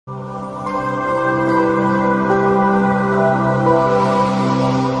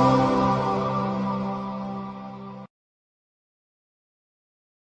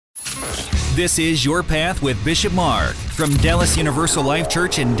This is Your Path with Bishop Mark from Dallas Universal Life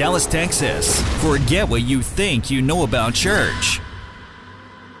Church in Dallas, Texas. Forget what you think you know about church.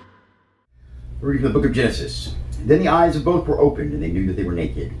 Reading from the book of Genesis. Then the eyes of both were opened, and they knew that they were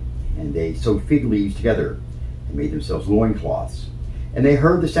naked. And they sewed fig leaves together and made themselves loincloths. And they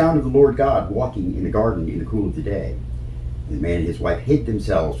heard the sound of the Lord God walking in the garden in the cool of the day. And the man and his wife hid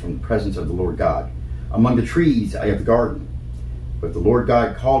themselves from the presence of the Lord God among the trees of the garden. But the Lord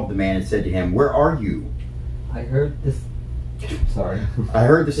God called the man and said to him, "Where are you?" I heard the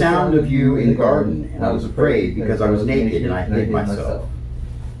sound of you in the garden, and I was afraid because I was naked and I hid myself.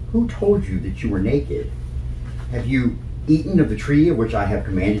 Who told you that you were naked? Have you eaten of the tree of which I have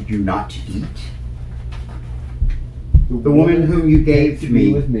commanded you not to eat? The woman whom you gave to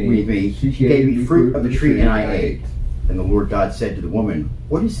me with me, she gave me fruit of the tree and I ate. Then the Lord God said to the woman,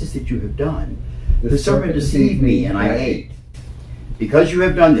 "What is this that you have done?" The serpent deceived me and I ate. Because you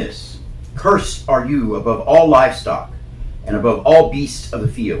have done this, cursed are you above all livestock and above all beasts of the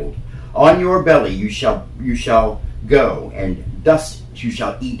field. On your belly you shall go, and dust you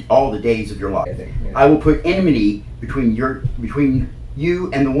shall eat all the days of your life. I will put enmity between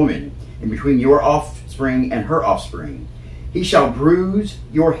you and the woman, and between your offspring and her offspring. He shall bruise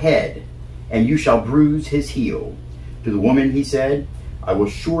your head, and you shall bruise his heel. To the woman he said, I will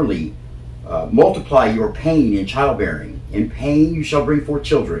surely multiply your pain in childbearing. In pain you shall bring forth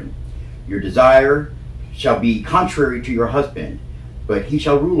children. Your desire shall be contrary to your husband, but he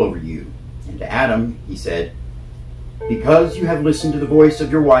shall rule over you. And to Adam he said, because you have listened to the voice of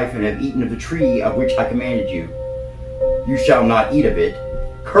your wife and have eaten of the tree of which I commanded you, you shall not eat of it.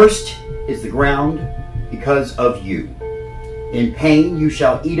 Cursed is the ground because of you. In pain you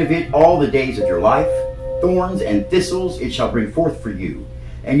shall eat of it all the days of your life. Thorns and thistles it shall bring forth for you,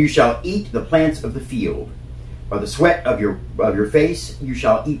 and you shall eat the plants of the field. By the sweat of your face you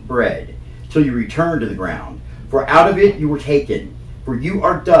shall eat bread, till you return to the ground. For out of it you were taken, for you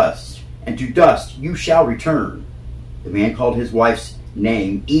are dust, and to dust you shall return. The man called his wife's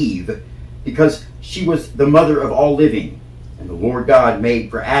name Eve, because she was the mother of all living. And the Lord God made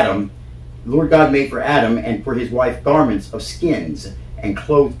for Adam and for his wife garments of skins, and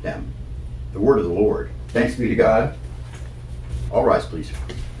clothed them. The word of the Lord. Thanks be to God. All rise, please.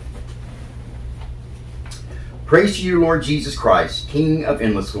 Praise to you, Lord Jesus Christ, King of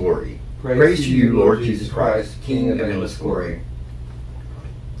endless glory. Praise to you, Lord Jesus Christ, King of endless glory.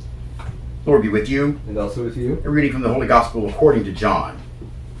 Lord be with you. And also with you. A reading from the Holy Gospel according to John.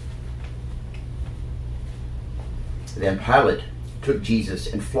 Then Pilate took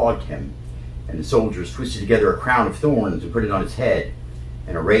Jesus and flogged him, and the soldiers twisted together a crown of thorns and put it on his head,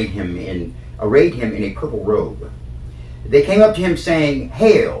 and arrayed him in a purple robe. They came up to him saying,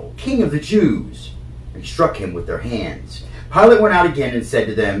 "Hail, King of the Jews!" and struck him with their hands. Pilate went out again and said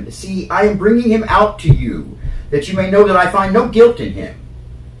to them, "See, I am bringing him out to you, that you may know that I find no guilt in him."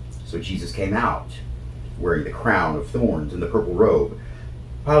 So Jesus came out, wearing the crown of thorns and the purple robe.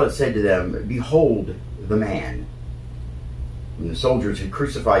 Pilate said to them, "Behold the man." When the soldiers had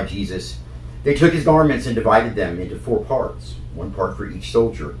crucified Jesus, they took his garments and divided them into 4 parts, 1 part for each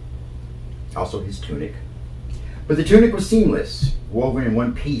soldier, also his tunic. But the tunic was seamless, woven in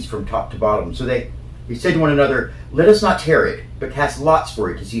one piece from top to bottom. So they said to one another, "Let us not tear it, but cast lots for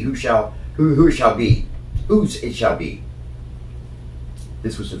it to see whose it shall be."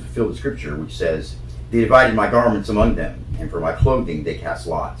 This was to fulfill the scripture which says, "They divided my garments among them, and for my clothing they cast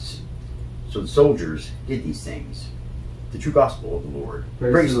lots." So the soldiers did these things. The true gospel of the Lord.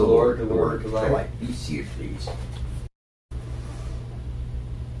 Praise the Lord, the word of life. Be seated, please.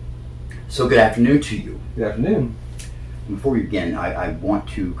 So good afternoon to you. Good afternoon. Before we begin, I want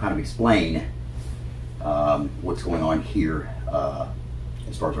to kind of explain what's going on here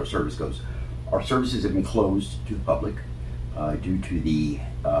as far as our service goes. Our services have been closed to the public due to the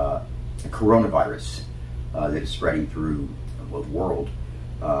coronavirus that is spreading through the world,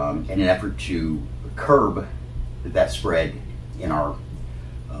 in an effort to curb that spread in our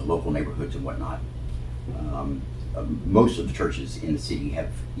local neighborhoods and whatnot. Most of the churches in the city have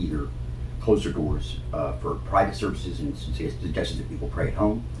either closed their doors for private services and suggested that people pray at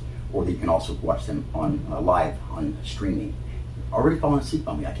home, or that you can also watch them on live on streaming. Already falling asleep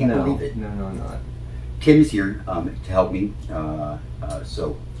on me. I can't believe it. No, I'm not. Tim is here to help me,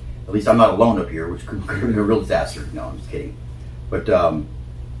 so at least I'm not alone up here, which could have been a real disaster. No, I'm just kidding. But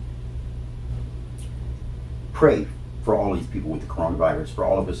pray for all these people with the coronavirus, for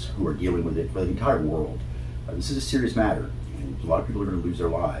all of us who are dealing with it, for the entire world. This is a serious matter, and a lot of people are going to lose their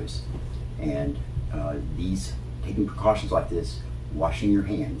lives. And these taking precautions like this, washing your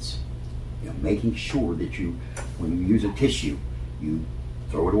hands, making sure that when you use a tissue, you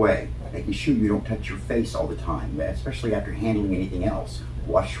throw it away. making sure you don't touch your face all the time, especially after handling anything else.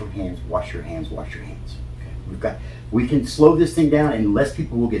 Wash your hands, wash your hands, wash your hands. Okay? We can slow this thing down, and less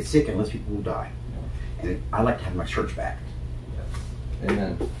people will get sick and less people will die. And I like to have my church back.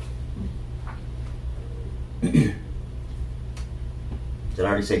 Amen. Did I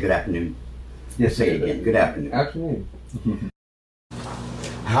already say good afternoon? Yes, say it again. Good afternoon. Afternoon.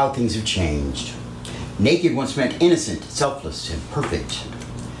 How things have changed. Naked once meant innocent, selfless, and perfect.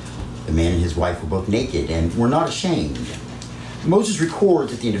 The man and his wife were both naked and were not ashamed. Moses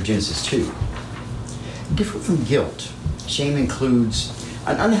records at the end of Genesis 2. Different from guilt, shame includes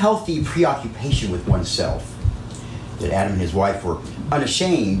an unhealthy preoccupation with oneself. That Adam and his wife were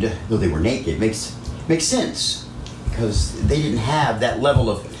unashamed, though they were naked, makes sense, because they didn't have that level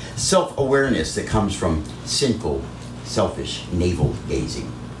of self-awareness that comes from sinful, selfish,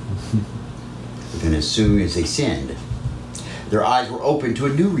 navel-gazing. But then as soon as they sinned, their eyes were open to a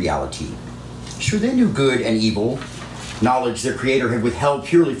new reality. Sure, they knew good and evil, knowledge their Creator had withheld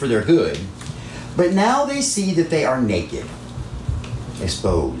purely for their good, but now they see that they are naked,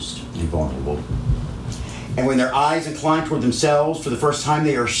 exposed, and vulnerable. And when their eyes incline toward themselves for the first time,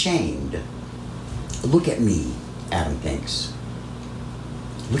 they are ashamed. Look at me, Adam thinks.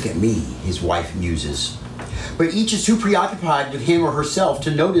 Look at me, his wife muses. But each is too preoccupied with him or herself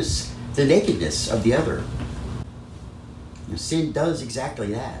to notice the nakedness of the other. Now, sin does exactly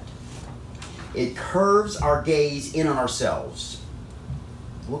that. It curves our gaze in on ourselves.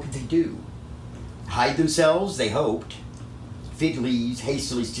 What could they do? Hide themselves, they hoped. Fig leaves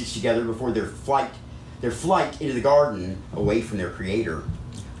hastily stitched together before their flight into the garden away from their Creator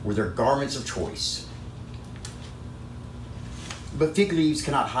were their garments of choice. But fig leaves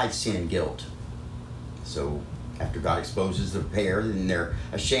cannot hide sin and guilt. So after God exposes the pair, then their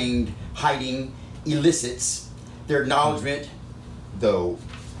ashamed hiding elicits their acknowledgement, though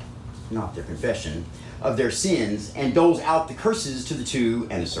not their confession, of their sins, and doles out the curses to the two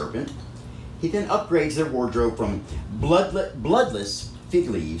and the serpent. He then upgrades their wardrobe from bloodless fig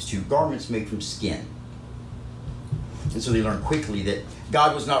leaves to garments made from skin. And so they learn quickly that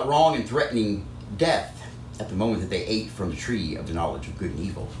God was not wrong in threatening death at the moment that they ate from the tree of the knowledge of good and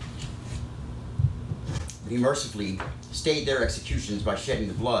evil. But he mercifully stayed their executions by shedding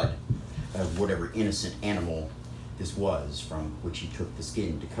the blood of whatever innocent animal this was, from which he took the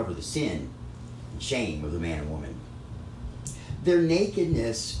skin to cover the sin and shame of the man and woman. Their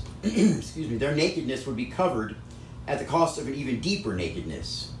nakedness, their nakedness would be covered at the cost of an even deeper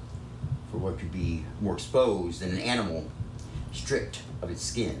nakedness, for what could be more exposed than an animal stripped of its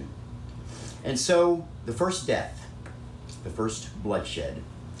skin. And so the first death, the first bloodshed,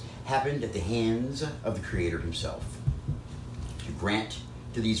 happened at the hands of the Creator himself, to grant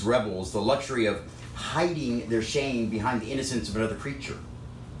to these rebels the luxury of hiding their shame behind the innocence of another creature.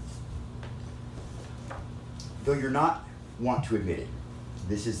 Though you're not want to admit it,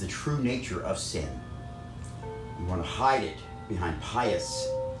 this is the true nature of sin. You want to hide it behind pious,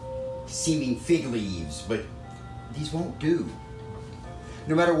 seeming fig leaves, but these won't do.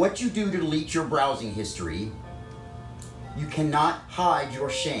 No matter what you do to delete your browsing history, you cannot hide your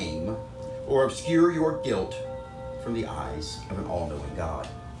shame or obscure your guilt from the eyes of an all-knowing God.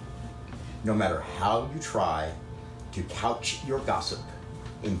 No matter how you try to couch your gossip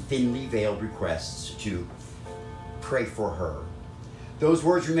in thinly veiled requests to pray for her, those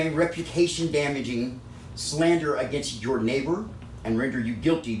words remain reputation-damaging slander against your neighbor and render you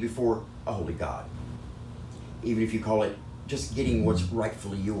guilty before a holy God. Even if you call it just getting what's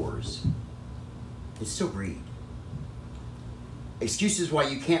rightfully yours, it's still greed. Excuses why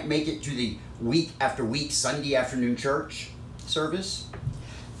you can't make it to the week after week Sunday afternoon church service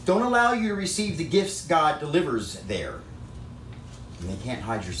don't allow you to receive the gifts God delivers there. And they can't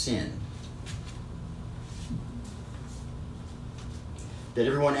hide your sin. That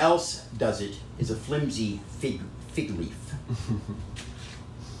everyone else does it is a flimsy fig leaf.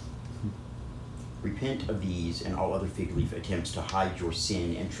 Repent of these and all other fig leaf attempts to hide your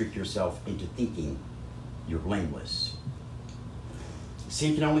sin and trick yourself into thinking you're blameless.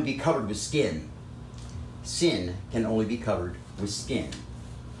 Sin can only be covered with skin. Sin can only be covered with skin.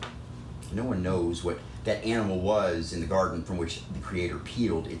 No one knows what that animal was in the garden from which the Creator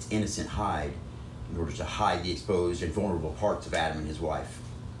peeled its innocent hide in order to hide the exposed and vulnerable parts of Adam and his wife.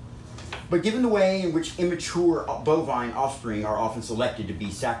 But given the way in which immature bovine offspring are often selected to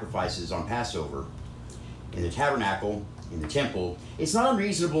be sacrifices on Passover, in the tabernacle, in the temple, it's not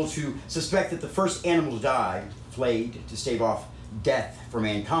unreasonable to suspect that the first animal to die, flayed to stave off death for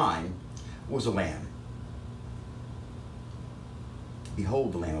mankind, was a lamb.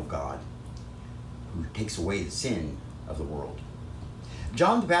 Behold the Lamb of God, who takes away the sin of the world.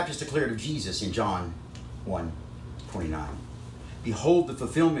 John the Baptist declared of Jesus in John 1:29, "Behold the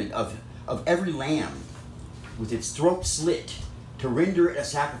fulfillment of every lamb with its throat slit to render it a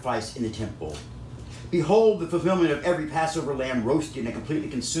sacrifice in the temple. Behold the fulfillment of every Passover lamb roasted and completely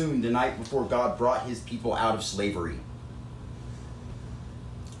consumed the night before God brought his people out of slavery.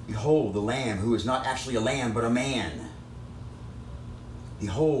 Behold the lamb who is not actually a lamb but a man.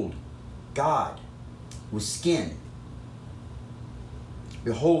 Behold God with skin.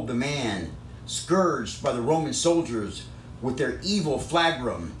 Behold the man scourged by the Roman soldiers with their evil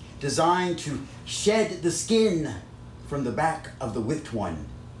flagrum, designed to shed the skin from the back of the whipped one,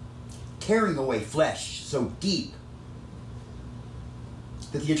 tearing away flesh so deep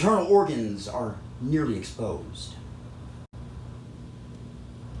that the internal organs are nearly exposed.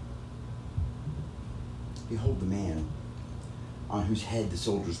 Behold the man on whose head the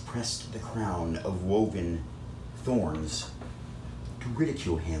soldiers pressed the crown of woven thorns to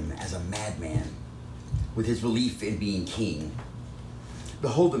ridicule him as a madman with his belief in being king.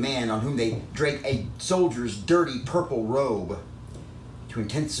 Behold the man on whom they draped a soldier's dirty purple robe to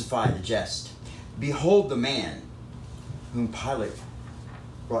intensify the jest. Behold the man whom Pilate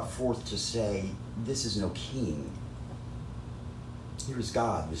brought forth to say, this is no king. Here is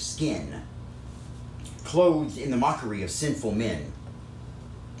God with skin, clothed in the mockery of sinful men.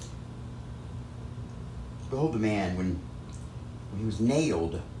 Behold the man when he was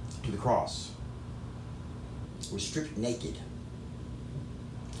nailed to the cross, was stripped naked.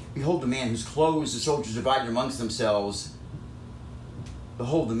 Behold the man whose clothes the soldiers divided amongst themselves.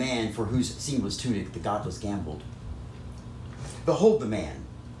 Behold the man for whose seamless tunic the godless gambled. Behold the man,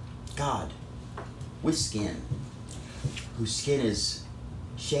 God, with skin, whose skin is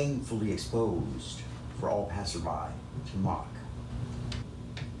shamefully exposed for all passerby to mock.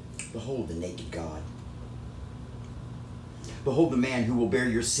 Behold the naked God. Behold the man who will bear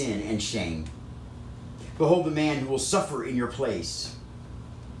your sin and shame. Behold the man who will suffer in your place.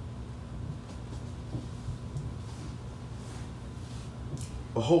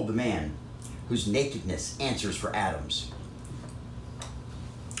 Behold the man whose nakedness answers for Adam's.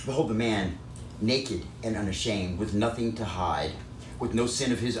 Behold the man naked and unashamed, with nothing to hide, with no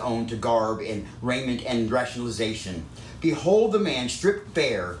sin of his own to garb in raiment and rationalization. Behold the man stripped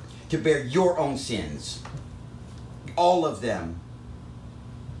bare to bear your own sins. All of them.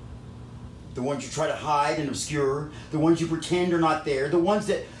 The ones you try to hide and obscure, the ones you pretend are not there, the ones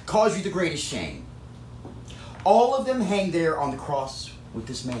that cause you the greatest shame. All of them hang there on the cross with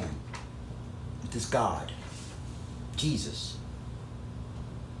this man, with this God, Jesus,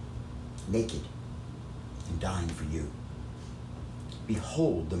 naked and dying for you.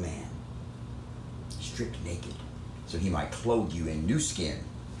 Behold the man, stripped naked, so he might clothe you in new skin.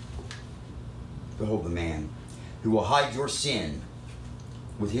 Behold the man who will hide your sin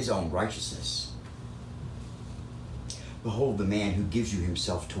with his own righteousness. Behold the man who gives you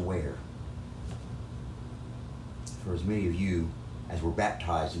himself to wear. For as many of you as were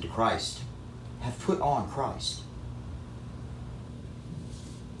baptized into Christ have put on Christ.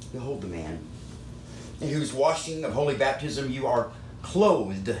 Behold the man in whose washing of holy baptism you are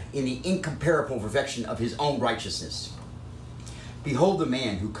clothed in the incomparable perfection of his own righteousness. Behold the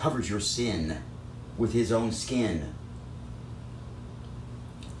man who covers your sin with his own skin.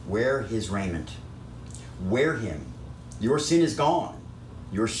 Wear his raiment. Wear him. Your sin is gone.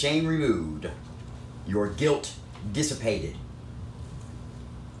 Your shame removed. Your guilt dissipated.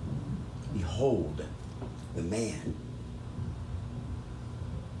 Behold the man.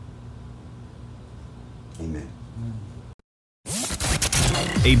 Amen.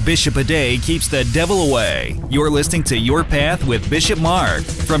 A bishop a day keeps the devil away. You're listening to Your Path with Bishop Mark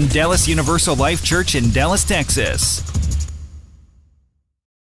from Dallas Universal Life Church in Dallas, Texas.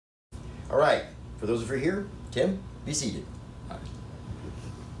 All right. For those of you here, Tim, be seated.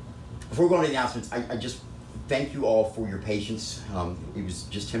 Before we go on to the announcements, I just thank you all for your patience. It was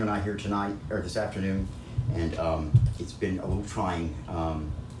just Tim and I here tonight, or this afternoon, and it's been a little trying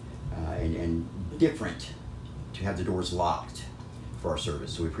and different to have the doors locked for our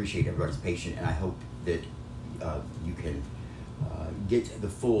service. So we appreciate everybody's patience, and I hope that you can get the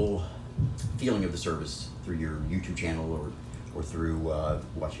full feeling of the service through your YouTube channel or through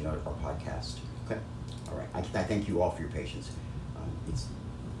watching our podcast. Okay? All right. I thank you all for your patience.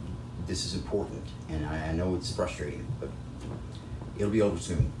 This is important, and I know it's frustrating, but it'll be over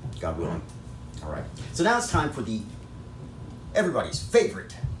soon, God willing. All right. So now it's time for everybody's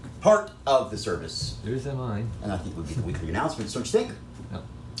favorite part of the service. Yours and mine. And I think we'll get the weekly announcements, don't you think? No.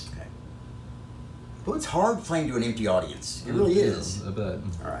 Okay. Well, it's hard playing to an empty audience. It really is. I bet.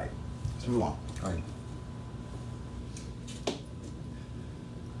 All right. Let's move on. All right.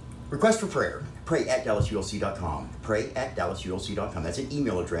 Request for prayer. Pray at DallasULC.com. Pray at DallasULC.com. That's an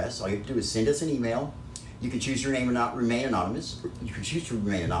email address. All you have to do is send us an email. You can choose your name or not remain anonymous. You can choose to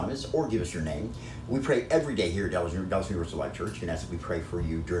remain anonymous or give us your name. We pray every day here at Dallas Universal Life Church. You can ask that we pray for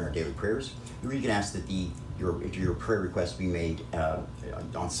you during our daily prayers. Or you can ask that your prayer request be made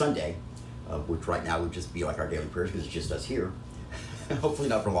on Sunday, which right now would just be like our daily prayers because it's just us here. Hopefully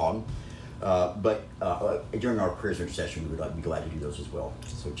not for long. But during our prayers and intercession, we would be glad to do those as well.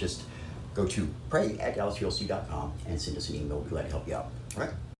 So just go to pray at DallasULC.com and send us an email. We'll be glad to help you out. All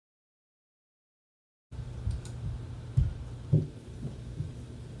right?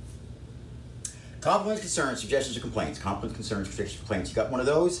 Compliments, concerns, suggestions, or complaints. Compliments, concerns, suggestions, complaints. You got one of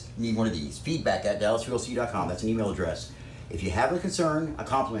those? You need one of these. Feedback at DallasULC.com. That's an email address. If you have a concern, a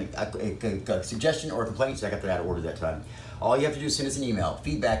compliment, a suggestion, or a complaint, so I got that out of order that time, all you have to do is send us an email.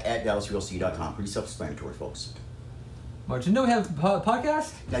 Feedback at DallasULC.com. Pretty self-explanatory, folks. Mark, you know we have a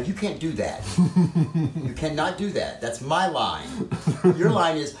podcast? Now, you can't do that. You cannot do that. That's my line. Your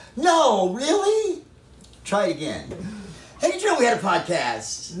line is, no, really? Try it again. Hey, did you know we had a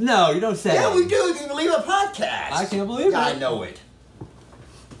podcast? No, you don't say. Yeah, we do. Can you believe a podcast? I can't believe it. I know it.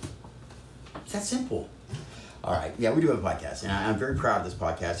 It's that simple. All right. Yeah, we do have a podcast, and I'm very proud of this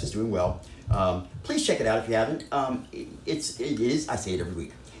podcast. It's doing well. Please check it out if you haven't. It is. I say it every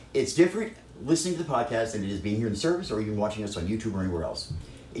week. It's different listening to the podcast than it is being here in the service or even watching us on YouTube or anywhere else.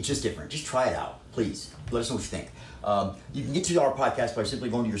 It's just different. Just try it out, please. Let us know what you think. You can get to our podcast by simply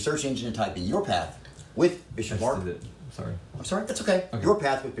going to your search engine and typing Your Path with Bishop Mark. Sorry. I'm sorry? That's okay. Your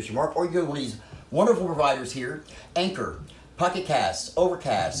Path with Bishop Mark. Or you go to one of these wonderful providers here. Anchor, Pocket Cast,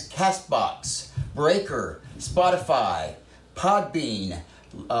 Overcast, CastBox, Breaker, Spotify, Podbean,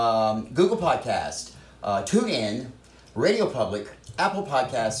 Google Podcast, TuneIn, Radio Public, Apple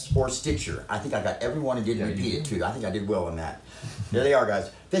Podcasts, or Stitcher. I think I got everyone and didn't repeat it too. I think I did well on that. There they are,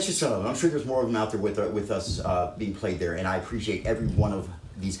 guys. That's just some of them. I'm sure there's more of them out there with us being played there, and I appreciate every one of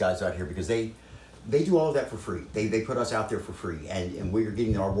these guys out here because they do all of that for free. They put us out there for free, and we're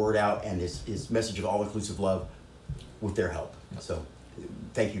getting our word out and this message of all-inclusive love with their help. So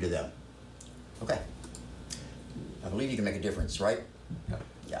thank you to them. Okay. I believe you can make a difference, right? Yeah.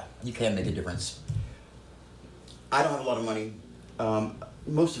 Yeah, you can make a difference. I don't have a lot of money.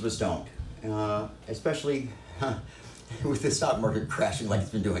 Most of us don't, especially with the stock market crashing like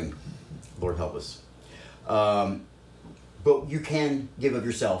it's been doing. Lord help us. But you can give of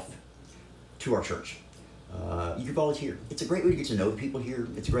yourself to our church. You can volunteer. It's a great way to get to know the people here.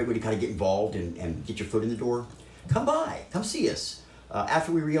 It's a great way to kind of get involved and get your foot in the door. Come by. Come see us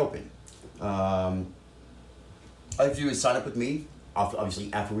after we reopen. All you have to do is sign up with me,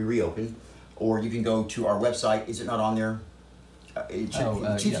 obviously after we reopen, or you can go to our website. Is it not on there? It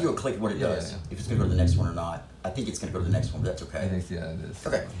should you go click what it does, if it's going to go to the next one or not. I think it's going to go to the next one, but that's okay. I think, yeah, it is.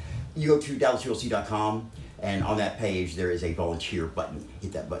 Okay. You go to DallasULC.com, and on that page, there is a volunteer button.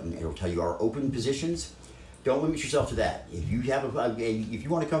 Hit that button, and it'll tell you our open positions. Don't limit yourself to that. If you have if you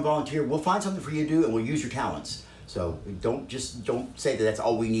want to come volunteer, we'll find something for you to do, and we'll use your talents. So don't say that that's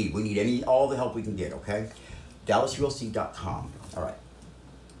all we need. We need all the help we can get, okay? DallasULC.com. All right.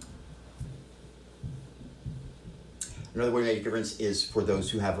 Another way to make a difference is for those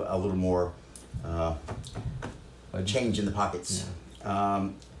who have a little more change in the pockets. Yeah.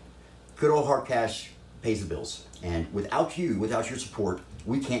 Good old hard cash pays the bills. And without your support,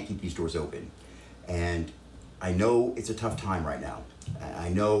 we can't keep these doors open. And I know it's a tough time right now. I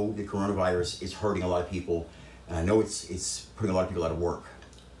know the coronavirus is hurting a lot of people. And I know it's putting a lot of people out of work.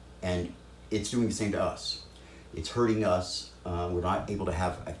 And it's doing the same to us. It's hurting us. We're not able to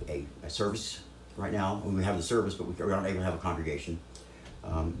have a service right now. We have the service, but we're not able to have a congregation.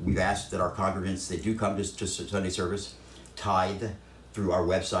 We've asked that our congregants that do come to Sunday service tithe through our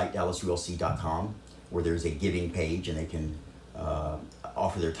website, DallasULC.com, where there's a giving page and they can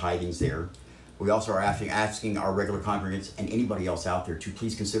offer their tithings there. We also are asking our regular congregants and anybody else out there to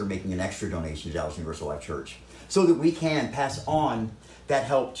please consider making an extra donation to Dallas Universal Life Church so that we can pass on that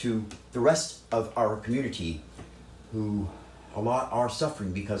help to the rest of our community who a lot are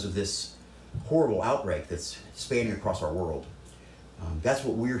suffering because of this horrible outbreak that's spanning across our world. That's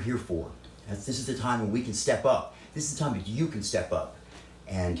what we're here for. This is the time when we can step up. This is the time that you can step up.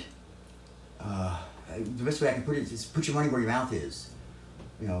 And the best way I can put it is put your money where your mouth is.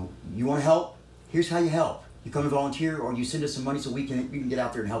 You know, you want to help? Here's how you help. You come and volunteer, or you send us some money so we can get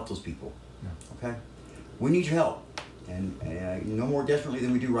out there and help those people. Yeah. Okay? We need your help, and no more desperately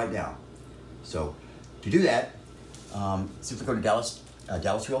than we do right now. So to do that, simply go to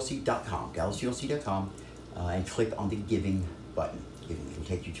DallasULC.com, DallasULC.com, and click on the giving button. It'll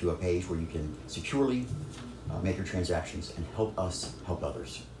take you to a page where you can securely make your transactions and help us help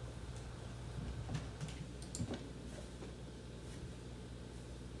others.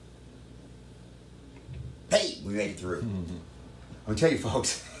 We made it through. I'm gonna tell you,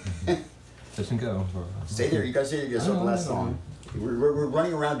 folks. Touch and go. Stay there. You guys stay there. You guys start the last song. We're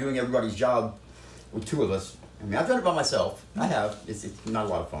running around doing everybody's job with two of us. I mean, I've done it by myself. I have. It's not a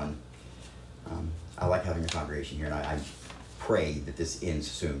lot of fun. I like having a congregation here, and I pray that this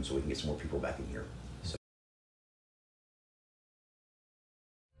ends soon so we can get some more people back in here.